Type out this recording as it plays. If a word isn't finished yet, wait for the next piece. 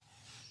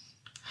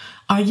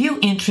Are you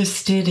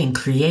interested in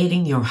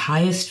creating your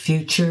highest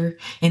future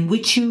in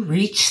which you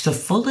reach the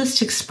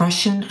fullest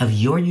expression of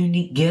your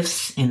unique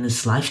gifts in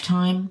this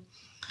lifetime?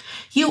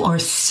 You are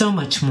so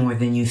much more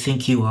than you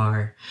think you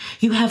are.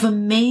 You have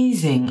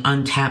amazing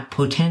untapped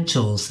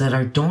potentials that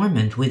are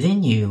dormant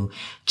within you,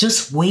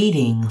 just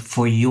waiting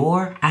for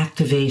your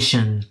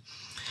activation.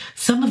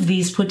 Some of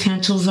these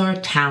potentials are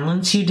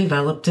talents you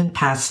developed in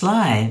past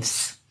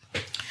lives.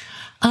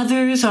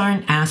 Others are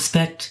an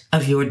aspect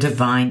of your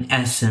divine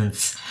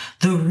essence,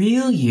 the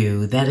real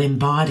you that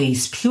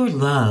embodies pure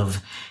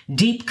love,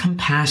 deep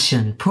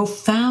compassion,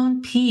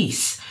 profound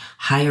peace,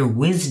 higher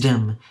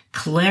wisdom,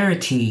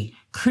 clarity,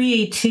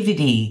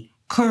 creativity,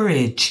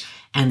 courage,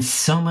 and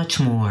so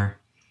much more.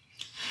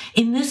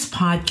 In this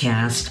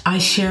podcast, I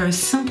share a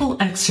simple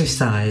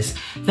exercise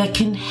that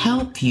can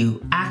help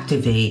you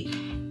activate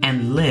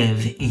and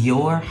live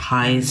your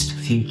highest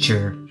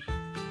future.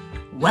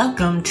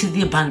 Welcome to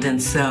the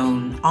Abundance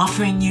Zone,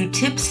 offering you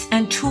tips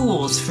and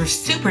tools for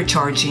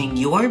supercharging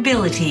your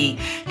ability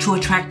to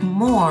attract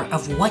more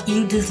of what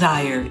you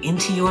desire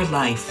into your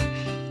life.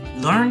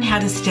 Learn how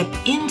to step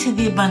into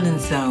the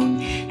Abundance Zone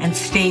and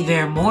stay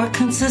there more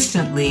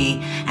consistently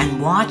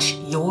and watch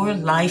your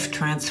life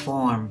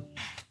transform.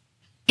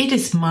 It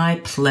is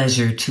my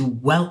pleasure to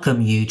welcome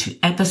you to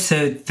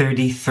episode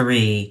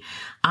 33.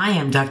 I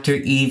am Dr.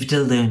 Eve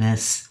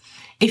DeLunas.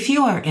 If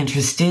you are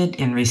interested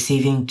in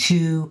receiving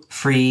 2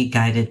 free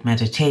guided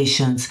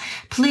meditations,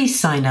 please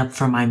sign up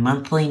for my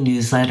monthly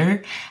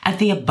newsletter at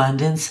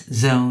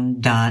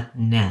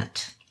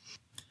theabundancezone.net.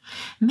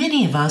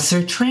 Many of us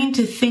are trained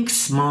to think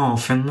small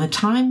from the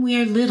time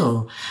we are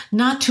little,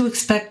 not to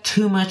expect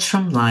too much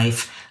from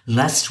life,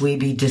 lest we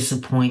be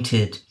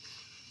disappointed.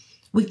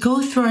 We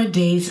go through our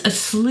days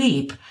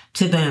asleep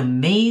to the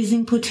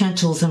amazing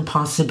potentials and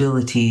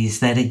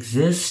possibilities that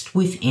exist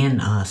within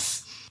us.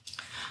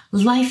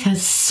 Life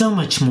has so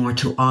much more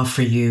to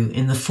offer you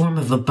in the form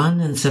of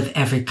abundance of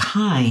every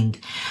kind,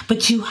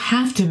 but you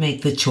have to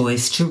make the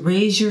choice to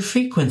raise your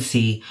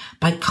frequency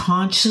by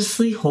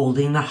consciously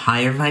holding the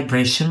higher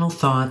vibrational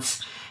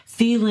thoughts,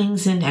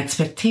 feelings, and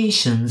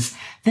expectations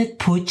that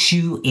put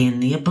you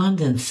in the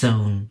abundance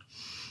zone.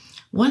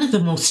 One of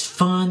the most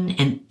fun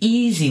and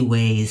easy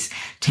ways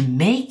to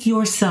make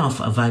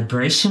yourself a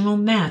vibrational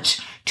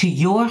match to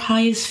your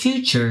highest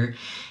future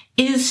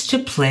is to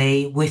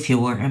play with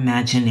your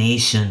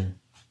imagination.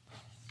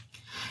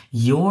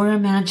 Your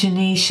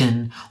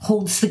imagination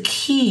holds the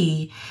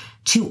key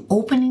to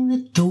opening the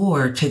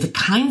door to the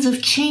kinds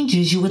of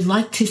changes you would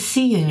like to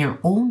see in your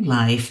own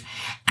life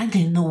and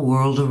in the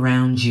world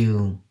around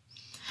you.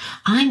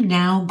 I'm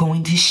now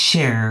going to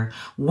share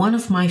one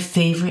of my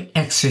favorite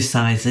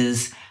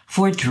exercises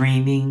for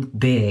dreaming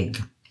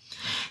big.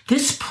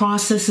 This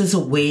process is a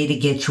way to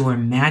get your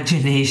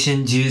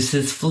imagination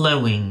juices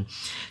flowing,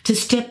 to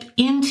step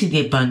into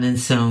the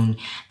abundance zone,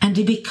 and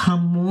to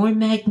become more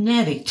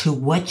magnetic to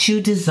what you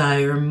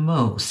desire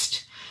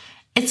most.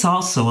 It's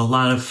also a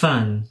lot of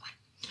fun.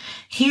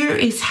 Here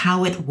is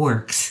how it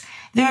works.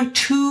 There are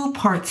 2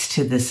 parts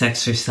to this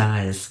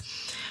exercise.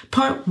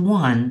 Part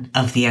 1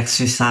 of the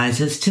exercise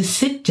is to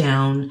sit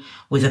down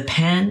with a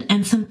pen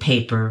and some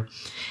paper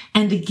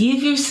and to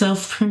give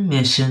yourself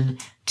permission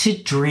to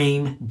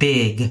dream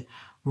big,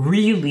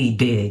 really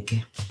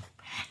big.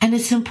 And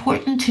it's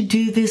important to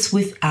do this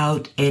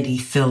without any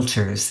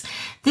filters.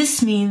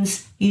 This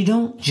means you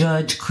don't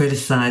judge,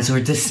 criticize,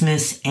 or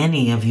dismiss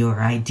any of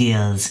your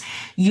ideas.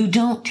 You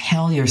don't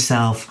tell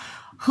yourself,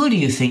 who do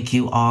you think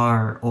you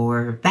are?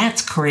 Or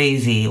that's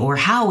crazy. Or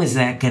how is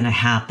that going to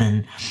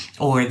happen?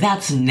 Or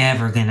that's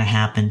never going to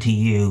happen to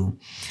you.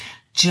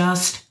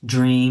 Just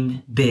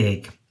dream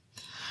big.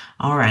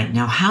 All right.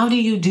 Now, how do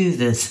you do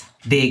this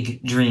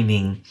big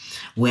dreaming?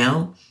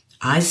 Well,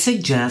 I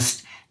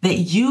suggest that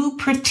you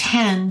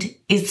pretend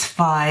it's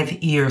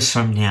 5 years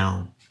from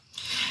now.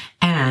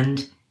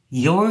 And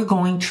you're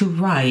going to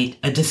write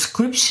a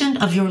description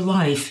of your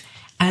life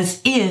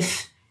as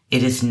if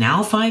it is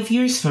now 5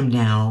 years from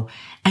now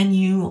and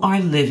you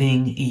are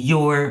living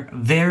your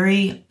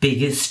very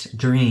biggest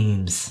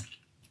dreams.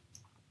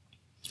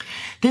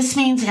 This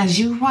means as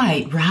you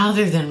write,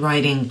 rather than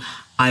writing,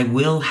 I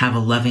will have a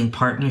loving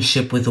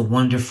partnership with a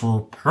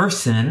wonderful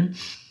person,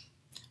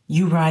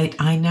 you write,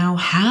 I now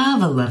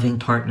have a loving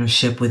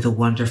partnership with a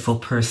wonderful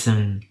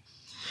person.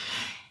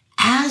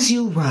 As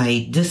you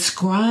write,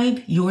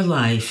 describe your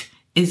life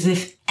as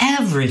if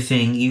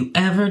everything you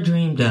ever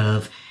dreamed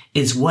of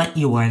is what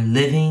you are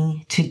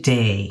living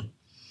today.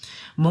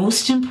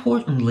 Most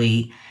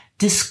importantly,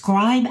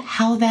 describe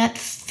how that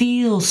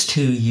feels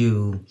to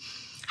you.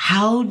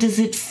 How does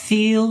it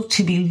feel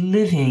to be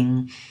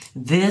living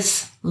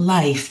this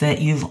life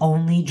that you've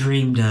only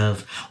dreamed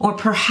of, or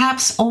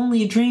perhaps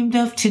only dreamed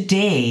of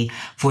today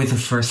for the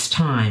first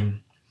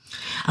time?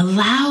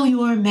 Allow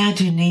your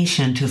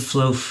imagination to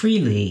flow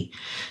freely.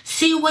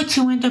 See what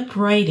you end up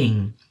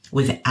writing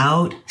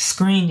without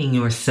screening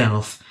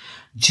yourself.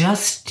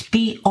 Just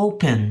be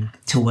open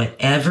to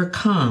whatever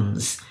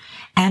comes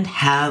and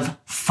have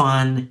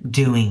fun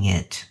doing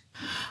it.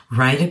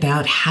 Write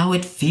about how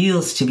it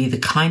feels to be the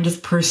kind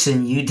of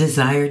person you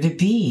desire to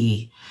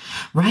be.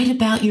 Write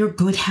about your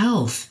good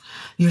health,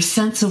 your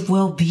sense of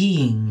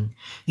well-being,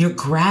 your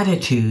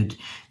gratitude,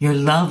 your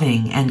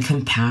loving and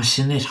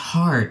compassionate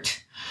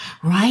heart.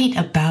 Write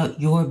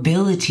about your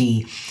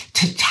ability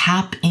to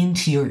tap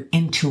into your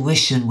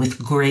intuition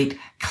with great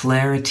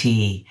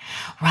clarity.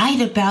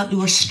 Write about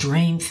your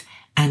strength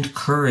and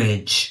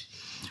courage.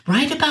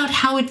 Write about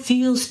how it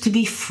feels to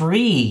be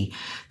free,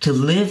 to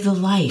live the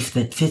life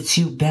that fits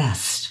you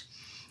best.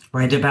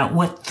 Write about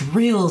what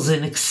thrills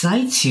and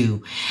excites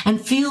you,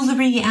 and feel the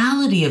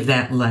reality of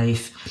that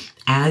life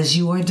as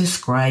you are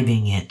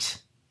describing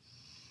it.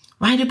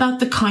 Write about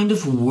the kind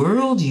of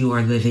world you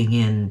are living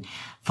in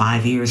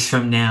 5 years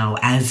from now,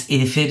 as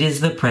if it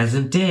is the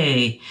present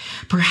day.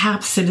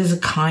 Perhaps it is a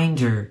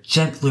kinder,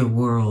 gentler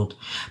world.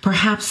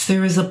 Perhaps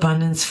there is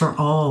abundance for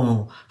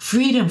all,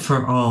 freedom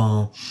for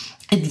all,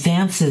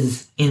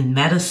 advances in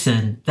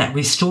medicine that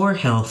restore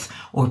health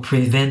or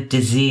prevent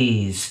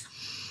disease,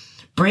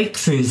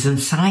 breakthroughs in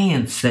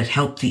science that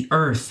help the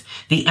earth,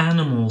 the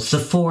animals, the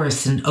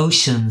forests and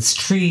oceans,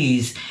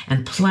 trees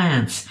and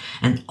plants,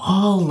 and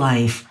all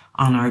life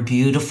on our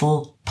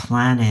beautiful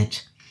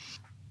planet.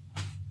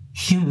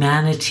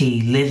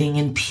 Humanity living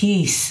in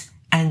peace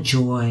and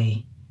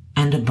joy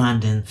and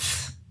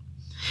abundance.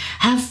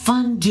 Have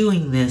fun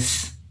doing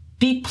this.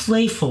 Be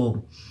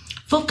playful.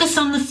 Focus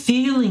on the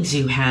feelings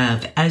you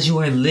have as you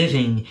are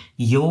living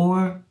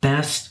your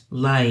best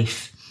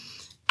life,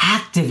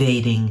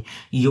 activating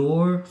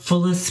your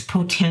fullest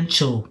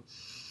potential,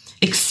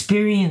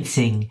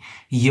 experiencing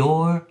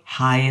your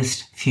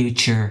highest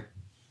future.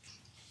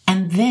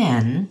 And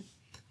then,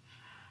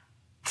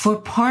 for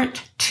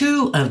part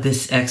 2 of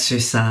this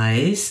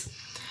exercise,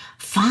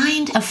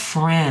 find a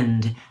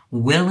friend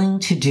willing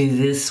to do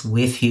this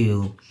with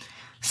you,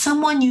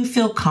 someone you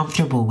feel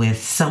comfortable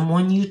with,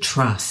 someone you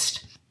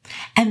trust.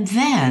 And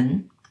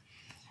then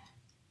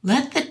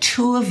let the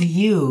two of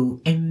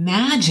you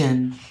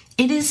imagine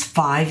it is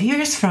 5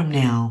 years from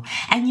now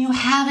and you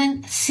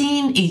haven't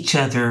seen each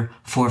other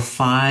for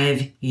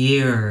 5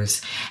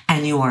 years,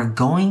 and you are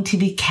going to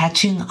be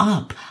catching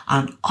up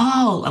on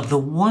all of the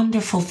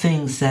wonderful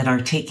things that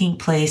are taking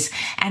place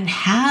and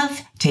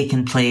have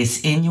taken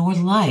place in your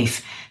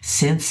life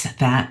since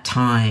that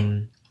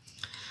time.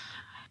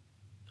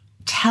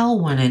 Tell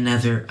one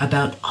another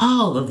about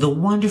all of the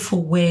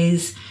wonderful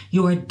ways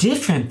you are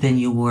different than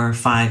you were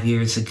 5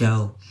 years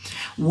ago.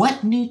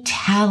 What new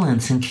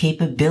talents and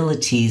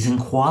capabilities and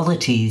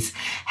qualities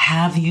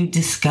have you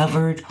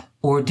discovered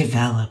or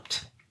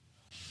developed?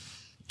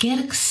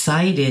 Get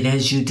excited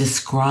as you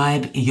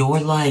describe your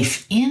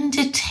life in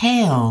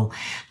detail,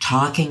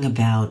 talking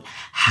about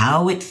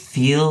how it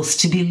feels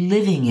to be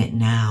living it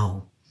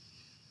now.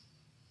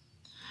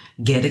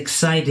 Get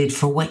excited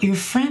for what your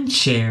friend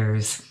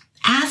shares.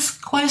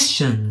 Ask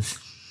questions.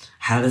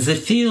 How does it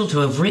feel to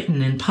have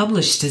written and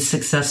published a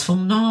successful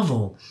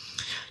novel?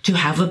 To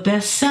have a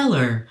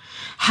bestseller?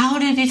 How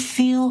did it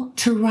feel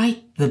to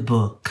write the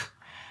book?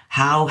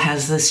 How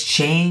has this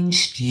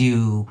changed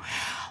you?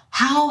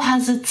 How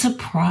has it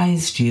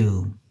surprised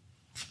you?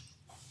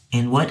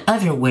 In what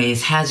other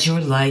ways has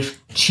your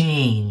life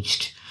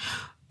changed?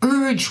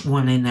 Urge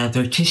one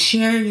another to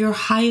share your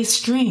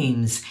highest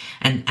dreams,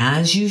 and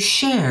as you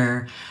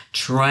share,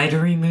 try to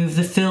remove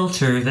the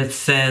filter that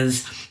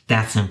says,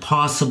 that's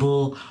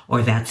impossible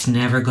or that's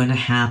never going to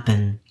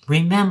happen.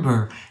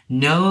 Remember,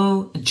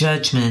 no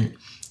judgment.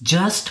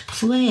 Just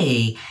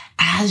play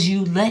as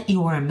you let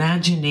your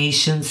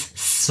imaginations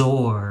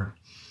soar.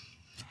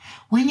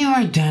 When you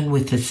are done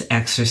with this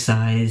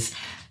exercise,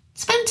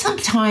 spend some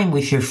time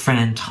with your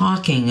friend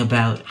talking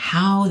about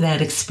how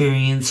that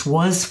experience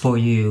was for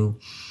you.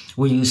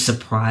 Were you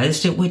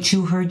surprised at what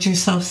you heard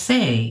yourself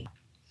say?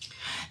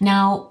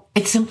 Now,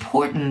 it's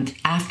important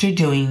after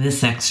doing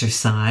this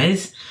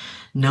exercise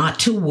not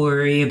to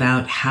worry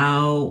about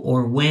how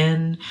or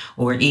when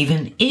or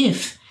even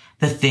if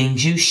the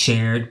things you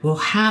shared will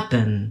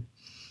happen.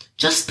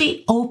 Just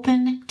be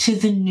open to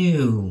the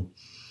new.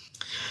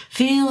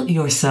 Feel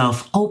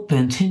yourself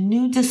open to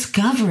new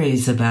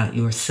discoveries about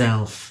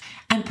yourself,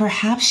 and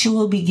perhaps you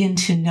will begin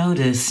to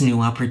notice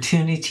new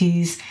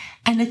opportunities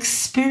and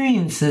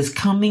experiences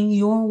coming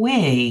your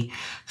way,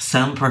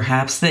 some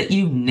perhaps that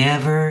you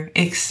never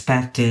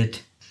expected.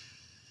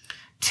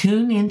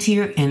 Tune into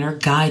your inner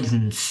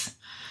guidance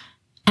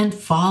and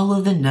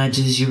follow the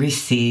nudges you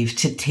receive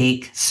to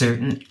take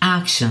certain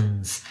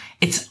actions.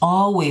 It's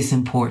always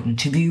important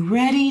to be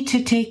ready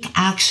to take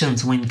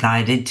actions when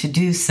guided to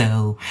do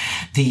so.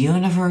 The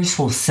universe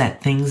will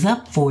set things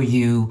up for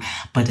you,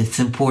 but it's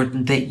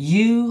important that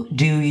you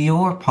do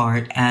your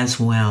part as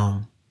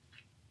well.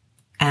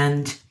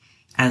 And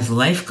as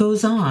life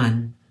goes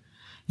on,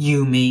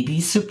 you may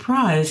be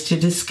surprised to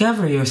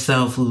discover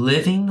yourself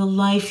living the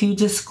life you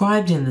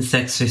described in this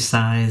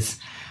exercise,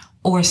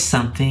 or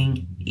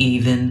something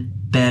even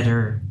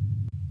better.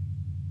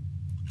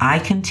 I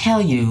can tell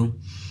you,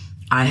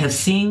 I have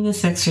seen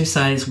this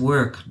exercise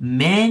work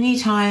many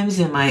times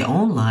in my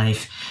own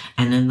life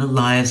and in the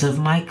lives of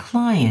my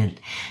client,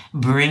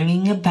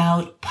 bringing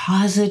about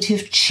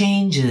positive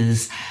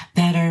changes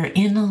that are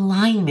in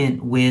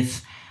alignment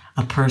with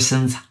a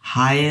person's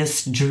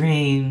highest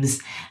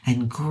dreams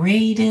and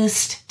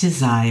greatest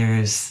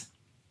desires.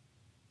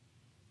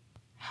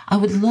 I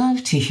would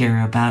love to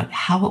hear about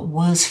how it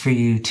was for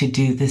you to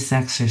do this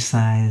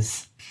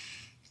exercise.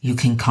 You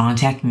can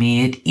contact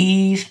me at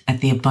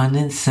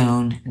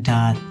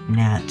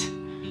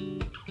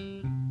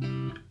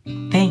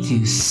eve@theabundancezone.net. Thank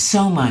you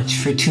so much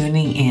for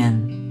tuning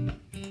in.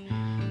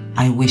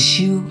 I wish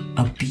you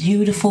a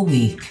beautiful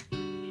week.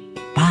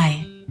 Bye.